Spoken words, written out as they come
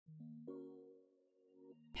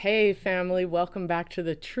Hey family, welcome back to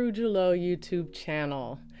the True Julo YouTube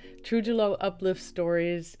channel. True Julo uplifts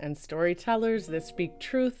stories and storytellers that speak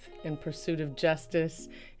truth in pursuit of justice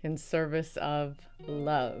in service of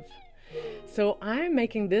love. So I'm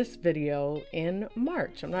making this video in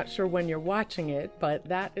March. I'm not sure when you're watching it, but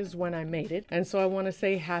that is when I made it. And so I want to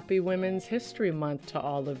say Happy Women's History Month to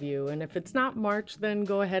all of you. And if it's not March, then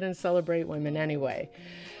go ahead and celebrate women anyway.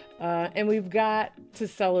 And we've got to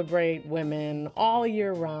celebrate women all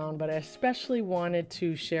year round, but I especially wanted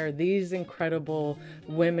to share these incredible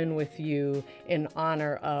women with you in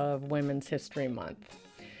honor of Women's History Month.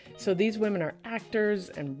 So these women are actors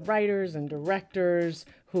and writers and directors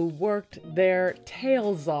who worked their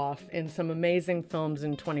tails off in some amazing films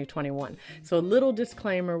in 2021. So a little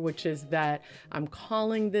disclaimer, which is that I'm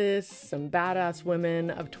calling this some badass women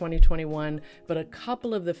of 2021, but a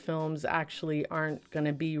couple of the films actually aren't going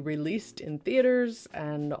to be released in theaters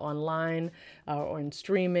and online or in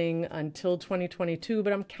streaming until 2022,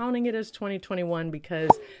 but I'm counting it as 2021 because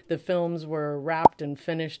the films were wrapped and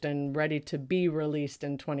finished and ready to be released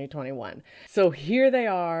in 2021. So here they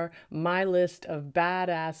are, my list of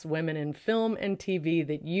badass women in film and TV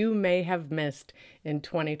that you may have missed in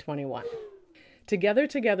 2021.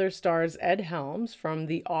 Together stars Ed Helms from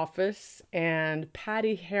The Office and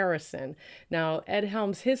Patti Harrison. Now, Ed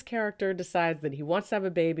Helms, his character decides that he wants to have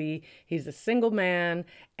a baby. He's a single man,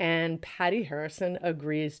 and Patti Harrison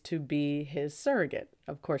agrees to be his surrogate.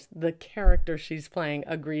 Of course, the character she's playing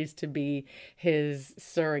agrees to be his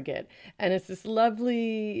surrogate. And it's this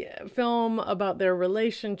lovely film about their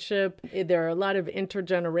relationship. There are a lot of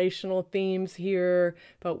intergenerational themes here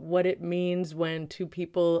about what it means when two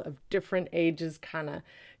people of different ages kind of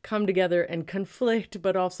come together and conflict,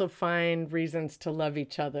 but also find reasons to love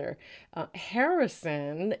each other.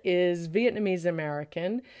 Harrison is Vietnamese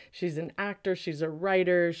American. She's an actor, she's a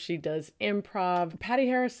writer, she does improv. Patti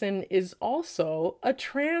Harrison is also a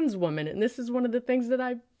trans woman, and this is one of the things that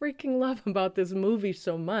I freaking love about this movie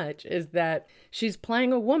so much, is that she's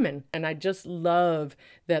playing a woman. And I just love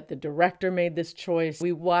that the director made this choice.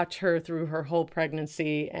 We watch her through her whole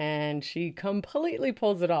pregnancy, and she completely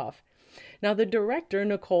pulls it off. Now, the director,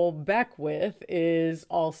 Nicole Beckwith, is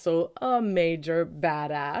also a major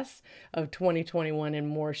badass of 2021 and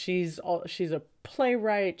more. She's a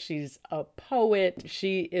playwright, she's a poet,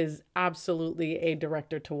 she is absolutely a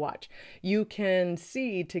director to watch. You can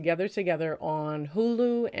see Together on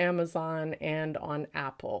Hulu, Amazon, and on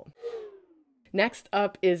Apple. Next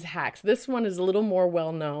up is Hacks. This one is a little more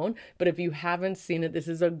well known, but if you haven't seen it, this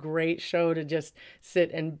is a great show to just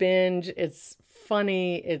sit and binge. It's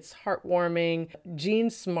funny, it's heartwarming. Jean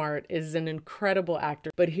Smart is an incredible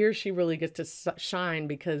actor, but here she really gets to shine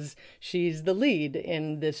because she's the lead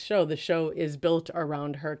in this show. The show is built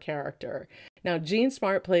around her character. Now, Jean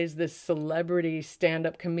Smart plays this celebrity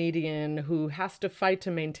stand-up comedian who has to fight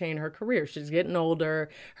to maintain her career. She's getting older.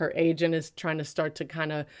 Her agent is trying to start to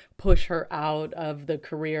kind of push her out of the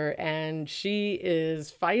career, and she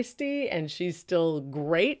is feisty and she's still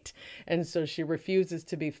great, and so she refuses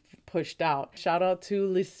to be pushed out. Shout out to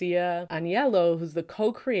Lucie Aniello, who's the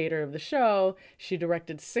co-creator of the show. She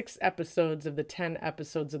directed 6 episodes of the 10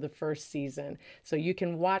 episodes of the first season. So you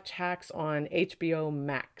can watch Hacks on HBO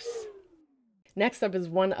Max. Next up is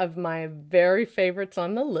one of my very favorites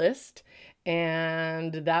on the list,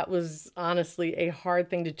 and that was honestly a hard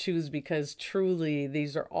thing to choose because truly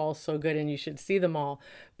these are all so good and you should see them all.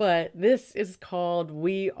 But this is called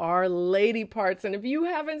We Are Lady Parts, and if you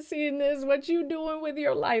haven't seen this, what you doing with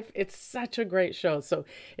your life? It's such a great show. So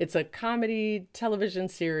it's a comedy television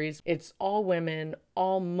series. It's all women,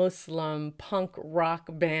 all Muslim punk rock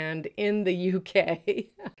band in the UK.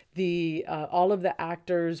 All of the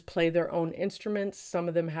actors play their own instruments. Some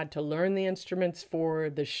of them had to learn the instruments for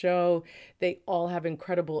the show. They all have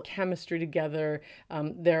incredible chemistry together.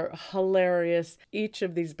 They're hilarious. Each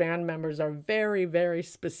of these band members are very, very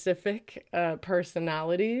specific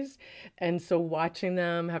personalities. And so watching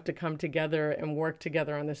them have to come together and work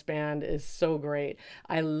together on this band is so great.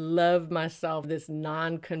 I love myself this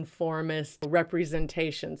non-conformist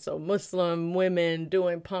representation. So Muslim women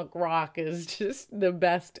doing punk rock is just the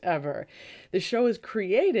best ever. The show is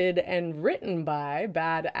created and written by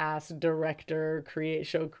badass director,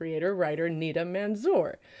 show creator, writer Nida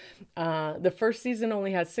Manzoor. The first season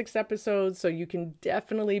only has 6 episodes, so you can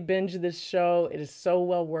definitely binge this show. It is so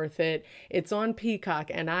well worth it. It's on Peacock,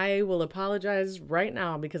 and I will apologize right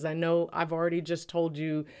now because I know I've already just told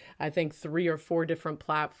you, I think 3 or 4 different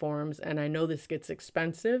platforms, and I know this gets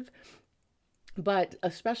expensive. But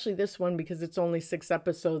especially this one, because it's only 6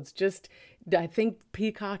 episodes, just I think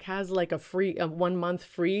Peacock has like a 1 month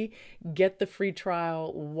free. Get the free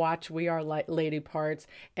trial, watch We Are Lady Parts,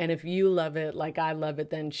 and if you love it like I love it,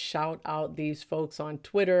 then shout out these folks on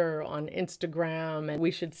Twitter, on Instagram, and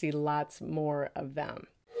we should see lots more of them.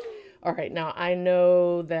 All right, now I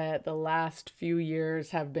know that the last few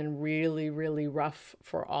years have been really, really rough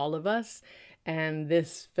for all of us, and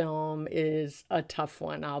this film is a tough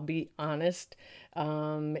one, I'll be honest.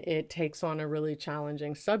 It takes on a really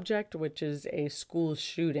challenging subject, which is a school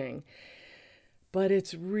shooting. But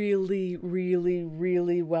it's really, really,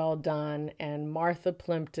 really well done, and Martha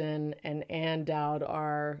Plimpton and Ann Dowd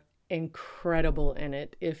are incredible in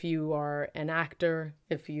it. If you are an actor,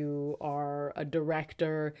 if you are a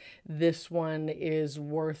director, this one is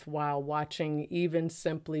worthwhile watching, even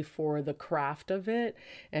simply for the craft of it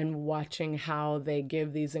and watching how they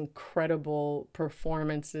give these incredible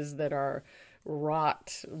performances that are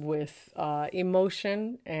wrought with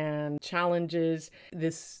emotion and challenges.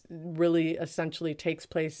 This really essentially takes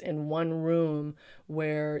place in one room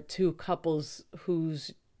where two couples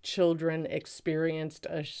whose children experienced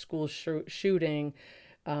a school shooting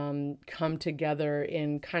come together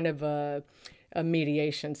in kind of a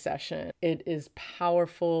mediation session. It is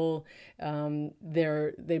powerful.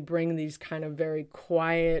 They bring these kind of very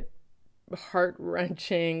quiet,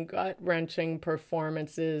 heart-wrenching, gut-wrenching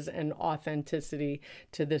performances and authenticity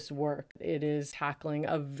to this work. It is tackling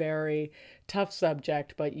a very tough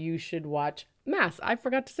subject, but you should watch Mass. I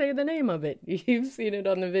forgot to say the name of it. You've seen it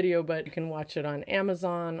on the video, but you can watch it on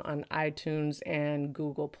Amazon, on iTunes, and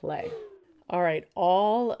Google Play. All right,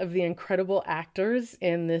 all of the incredible actors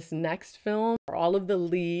in this next film, all of the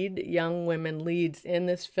young women leads in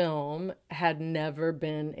this film had never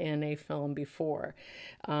been in a film before.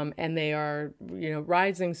 And they are,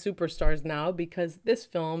 rising superstars now because this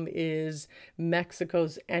film is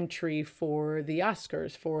Mexico's entry for the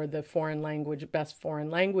Oscars for the best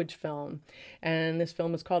foreign language film. And this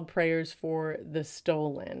film is called Prayers for the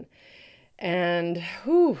Stolen. And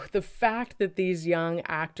the fact that these young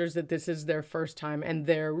actors, that this is their first time and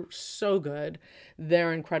they're so good,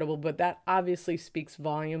 they're incredible. But that obviously speaks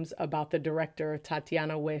volumes about the director,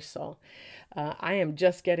 Tatiana Huezo. I am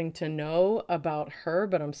just getting to know about her,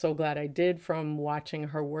 but I'm so glad I did from watching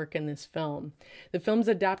her work in this film. The film's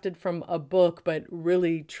adapted from a book, but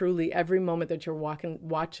really, truly, every moment that you're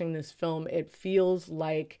watching this film, it feels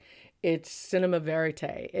like it's cinema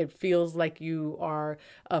verite. It feels like you are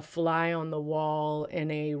a fly on the wall in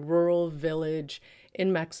a rural village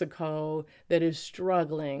in Mexico that is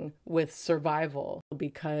struggling with survival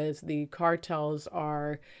because the cartels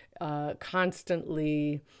are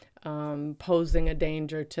constantly posing a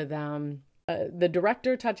danger to them. The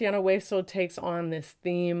director, Tatiana Huezo, takes on this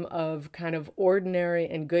theme of kind of ordinary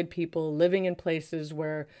and good people living in places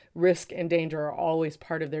where risk and danger are always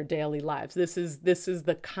part of their daily lives. This is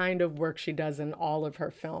the kind of work she does in all of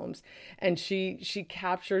her films. And she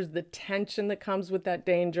captures the tension that comes with that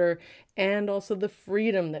danger and also the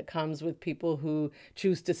freedom that comes with people who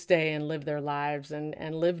choose to stay and live their lives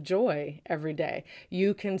and live joy every day.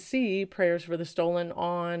 You can see Prayers for the Stolen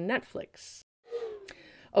on Netflix.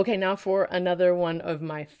 Okay, now for another one of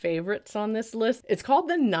my favorites on this list. It's called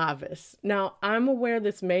The Novice. Now, I'm aware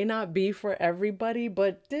this may not be for everybody,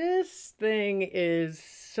 but this thing is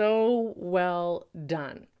so well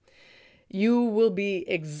done. You will be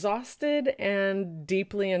exhausted and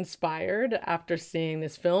deeply inspired after seeing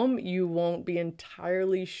this film. You won't be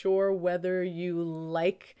entirely sure whether you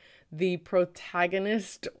like the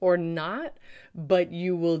protagonist or not, but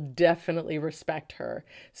you will definitely respect her.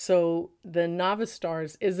 So The Novice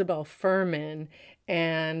stars Isabel Fuhrman,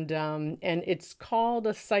 and it's called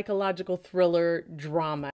a psychological thriller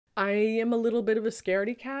drama. I am a little bit of a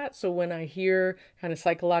scaredy cat, so when I hear kind of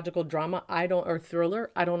psychological drama, or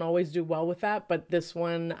thriller, I don't always do well with that, but this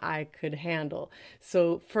one I could handle.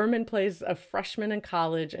 So Fuhrman plays a freshman in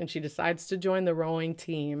college, and she decides to join the rowing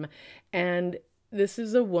team, and this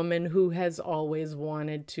is a woman who has always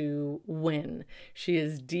wanted to win. She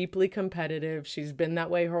is deeply competitive. She's been that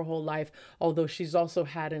way her whole life, although she's also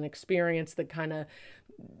had an experience that kind of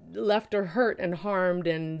left her hurt and harmed,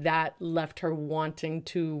 and that left her wanting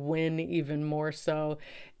to win even more so.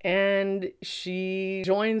 And she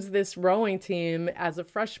joins this rowing team as a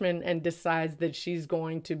freshman and decides that she's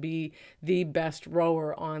going to be the best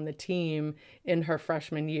rower on the team in her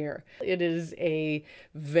freshman year. It is a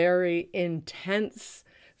very intense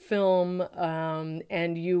film,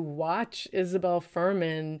 and you watch Isabel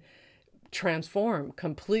Fuhrman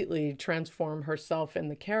completely transform herself in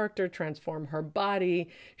the character, transform her body.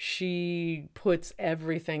 She puts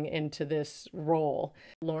everything into this role.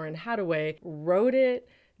 Lauren Hadaway wrote it,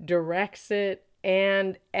 directs it,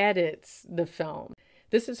 and edits the film.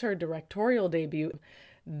 This is her directorial debut.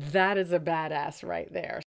 That is a badass right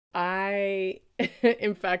there. I,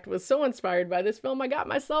 in fact, was so inspired by this film, I got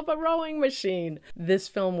myself a rowing machine. This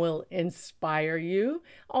film will inspire you,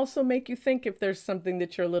 also make you think. If there's something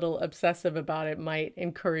that you're a little obsessive about, it might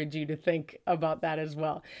encourage you to think about that as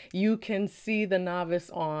well. You can see The Novice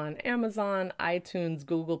on Amazon, iTunes,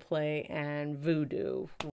 Google Play, and Vudu.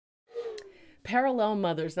 Parallel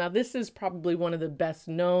Mothers. Now, this is probably one of the best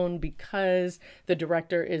known because the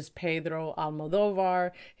director is Pedro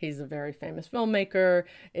Almodovar. He's a very famous filmmaker.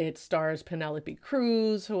 It stars Penelope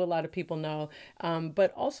Cruz, who a lot of people know.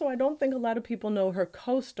 But also, I don't think a lot of people know her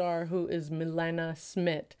co-star, who is Milena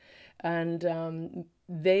Smith. And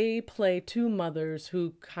they play two mothers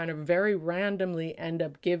who kind of very randomly end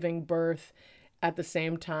up giving birth at the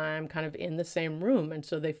same time, kind of in the same room. And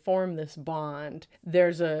so they form this bond.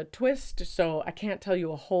 There's a twist, so I can't tell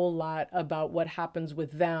you a whole lot about what happens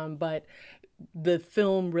with them, but the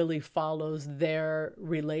film really follows their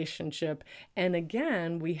relationship. And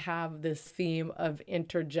again, we have this theme of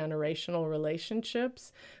intergenerational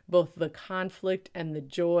relationships, both the conflict and the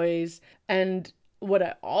joys. And what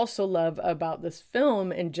I also love about this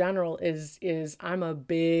film in general is I'm a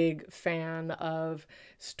big fan of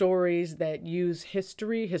stories that use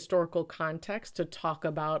historical context to talk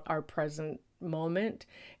about our present moment.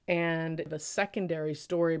 And the secondary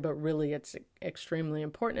story, but really it's extremely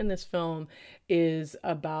important in this film, is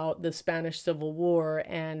about the Spanish Civil War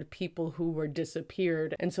and people who were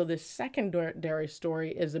disappeared. And so this secondary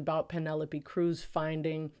story is about Penelope Cruz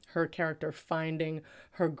finding her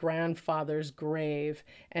grandfather's grave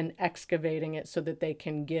and excavating it so that they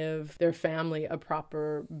can give their family a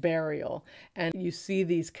proper burial. And you see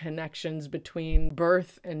these connections between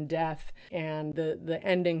birth and death, and the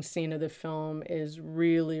ending scene of the film is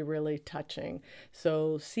really, really touching.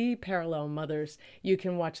 So see Parallel Mothers. You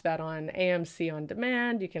can watch that on AMC On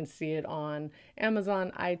Demand. You can see it on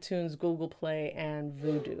Amazon, iTunes, Google Play, and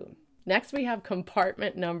Vudu. Next, we have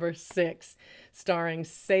Compartment Number 6, starring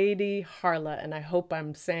Sadie Harla, and I hope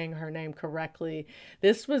I'm saying her name correctly.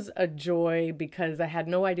 This was a joy because I had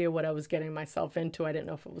no idea what I was getting myself into. I didn't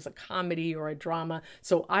know if it was a comedy or a drama,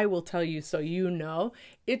 so I will tell you so you know.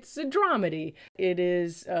 It's a dramedy. It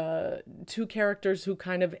is two characters who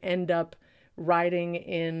kind of end up riding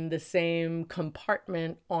in the same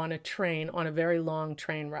compartment on a train, on a very long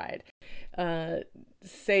train ride.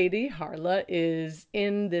 Sadie Harla is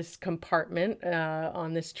in this compartment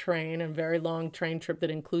on this train, a very long train trip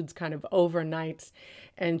that includes kind of overnights,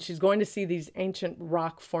 and she's going to see these ancient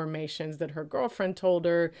rock formations that her girlfriend told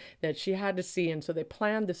her that she had to see, and so they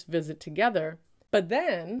planned this visit together. But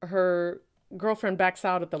then her girlfriend backs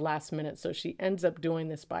out at the last minute, so she ends up doing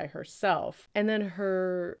this by herself. And then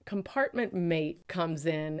her compartment mate comes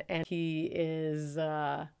in, and he is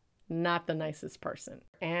not the nicest person,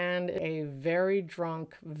 and a very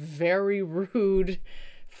drunk, very rude,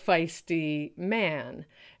 feisty man.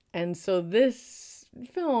 And so this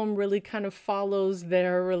film really kind of follows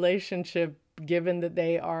their relationship, given that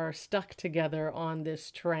they are stuck together on this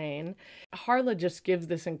train. Harla just gives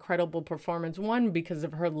this incredible performance, one, because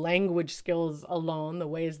of her language skills alone, the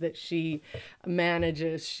ways that she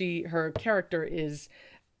manages. Her character is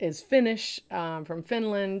Finnish, from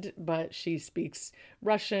Finland, but she speaks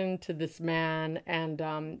Russian to this man, and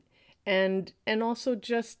also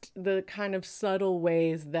just the kind of subtle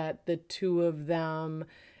ways that the two of them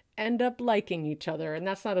end up liking each other. And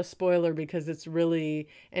that's not a spoiler because it's really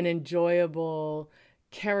an enjoyable,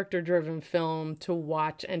 character-driven film to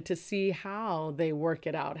watch and to see how they work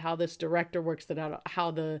it out, how this director works it out,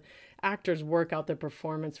 how the actors work out the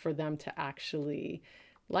performance for them to actually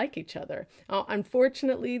like each other.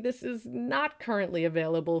 Unfortunately, this is not currently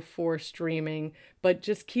available for streaming, but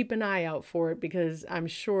just keep an eye out for it because I'm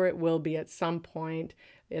sure it will be at some point.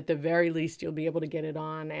 At the very least, you'll be able to get it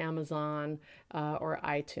on Amazon or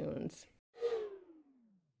iTunes.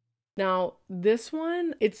 Now, this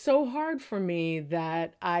one, it's so hard for me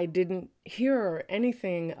that I didn't hear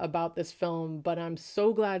anything about this film, but I'm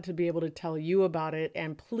so glad to be able to tell you about it,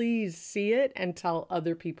 and please see it and tell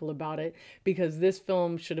other people about it because this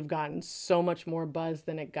film should have gotten so much more buzz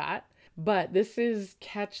than it got. But this is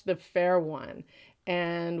Catch the Fair One.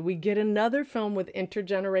 And we get another film with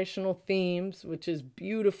intergenerational themes, which is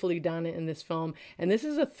beautifully done in this film. And this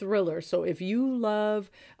is a thriller. So if you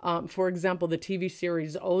love, for example, the TV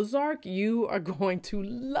series Ozark, you are going to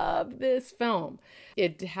love this film.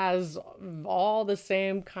 It has all the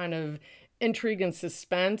same kind of intrigue and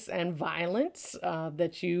suspense and violence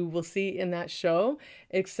that you will see in that show,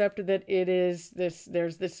 except that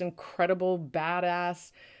there's this incredible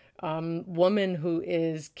badass woman who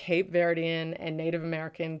is Cape Verdean and Native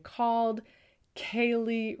American called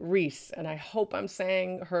Reis. And I hope I'm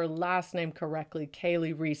saying her last name correctly,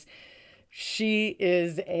 Reis. She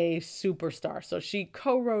is a superstar. So she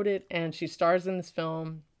co-wrote it and she stars in this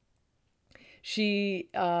film. She,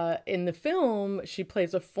 in the film, she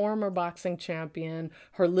plays a former boxing champion.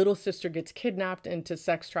 Her little sister gets kidnapped into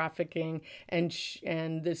sex trafficking, and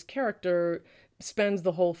this character spends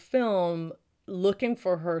the whole film looking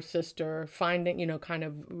for her sister, finding, kind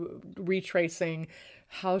of retracing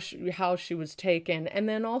how she was taken, and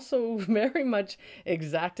then also very much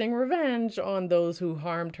exacting revenge on those who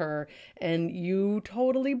harmed her. And you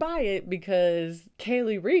totally buy it, because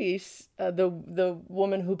Reis, the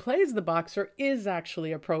woman who plays the boxer, is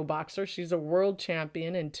actually a pro boxer. She's a world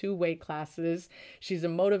champion in 2 weight classes. She's a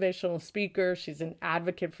motivational speaker. She's an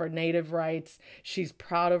advocate for Native rights. She's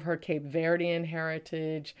proud of her Cape Verdean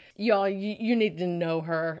heritage. Y'all, you need to know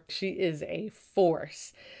her. She is a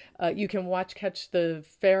force. You can catch the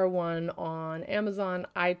Fair one on Amazon,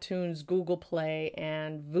 iTunes, Google Play,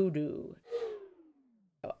 and Vudu.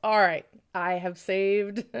 All right, I have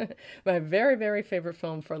saved my very, very favorite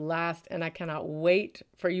film for last, and I cannot wait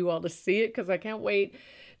for you all to see it, because I can't wait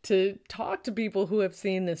to talk to people who have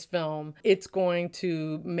seen this film. It's going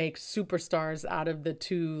to make superstars out of the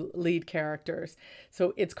 2 lead characters.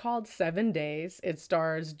 So it's called 7 Days. It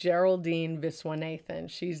stars Geraldine Viswanathan.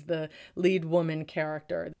 She's the lead woman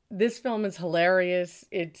character. This film is hilarious.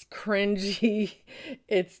 It's cringy.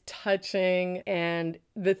 It's touching. And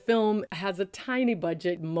the film has a tiny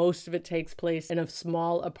budget. Most of it takes place in a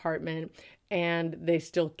small apartment, and they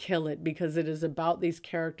still kill it, because it is about these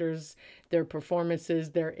characters, their performances,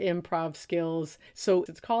 their improv skills. So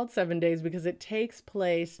it's called 7 Days because it takes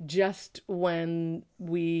place just when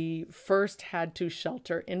we first had to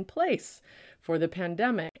shelter in place for the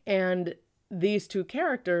pandemic. And these 2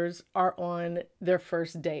 characters are on their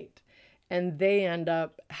first date, and they end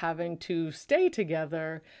up having to stay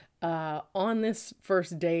together on this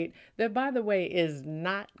first date that, by the way, is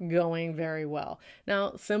not going very well.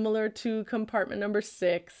 Now, similar to Compartment Number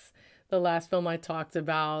 6, the last film I talked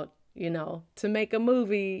about, to make a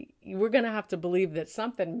movie, we're going to have to believe that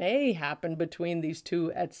something may happen between these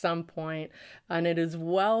 2 at some point, and it is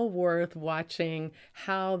well worth watching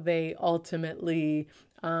how they ultimately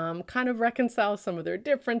kind of reconcile some of their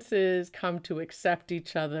differences, come to accept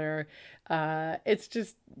each other. It's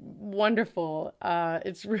just wonderful.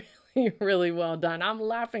 It's really, really well done. I'm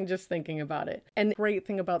laughing just thinking about it. And the great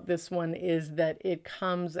thing about this one is that it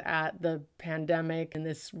comes at the pandemic in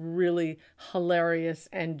this really hilarious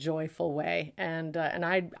and joyful way. And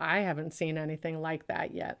I haven't seen anything like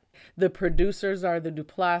that yet. The producers are the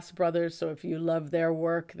Duplass brothers, so if you love their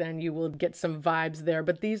work, then you will get some vibes there.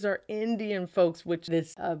 But these are Indian folks, which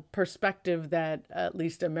is a perspective that at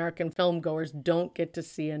least American film goers don't get to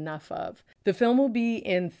see enough of. The film will be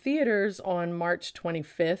in theaters on March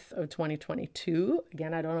 25th of 2022.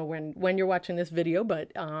 Again, I don't know when you're watching this video,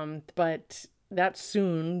 but that's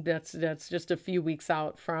soon. That's just a few weeks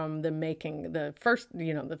out from the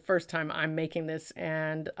first time I'm making this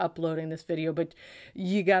and uploading this video. But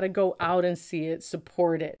you got to go out and see it,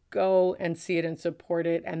 support it. Go and see it and support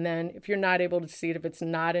it. And then if you're not able to see it, if it's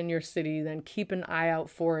not in your city, then keep an eye out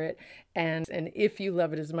for it. And if you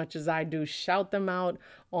love it as much as I do, shout them out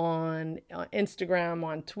on Instagram,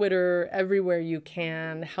 on Twitter, everywhere you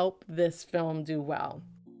can. Help this film do well.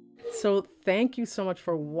 So thank you so much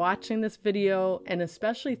for watching this video, and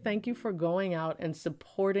especially thank you for going out and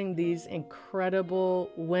supporting these incredible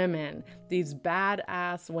women, these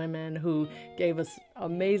badass women who gave us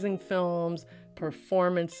amazing films,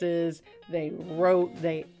 performances. They wrote,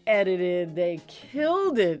 they edited, they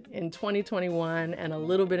killed it in 2021 and a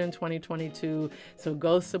little bit in 2022. So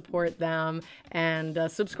go support them and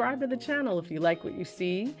subscribe to the channel if you like what you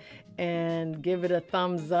see, and give it a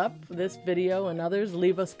thumbs up for this video and others.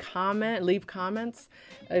 Leave comments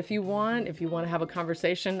if you want to have a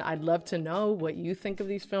conversation. I'd love to know what you think of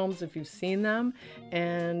these films if you've seen them.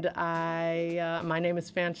 And my name is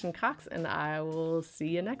Fanchen Cox, and I will see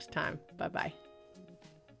you next time. Bye-bye.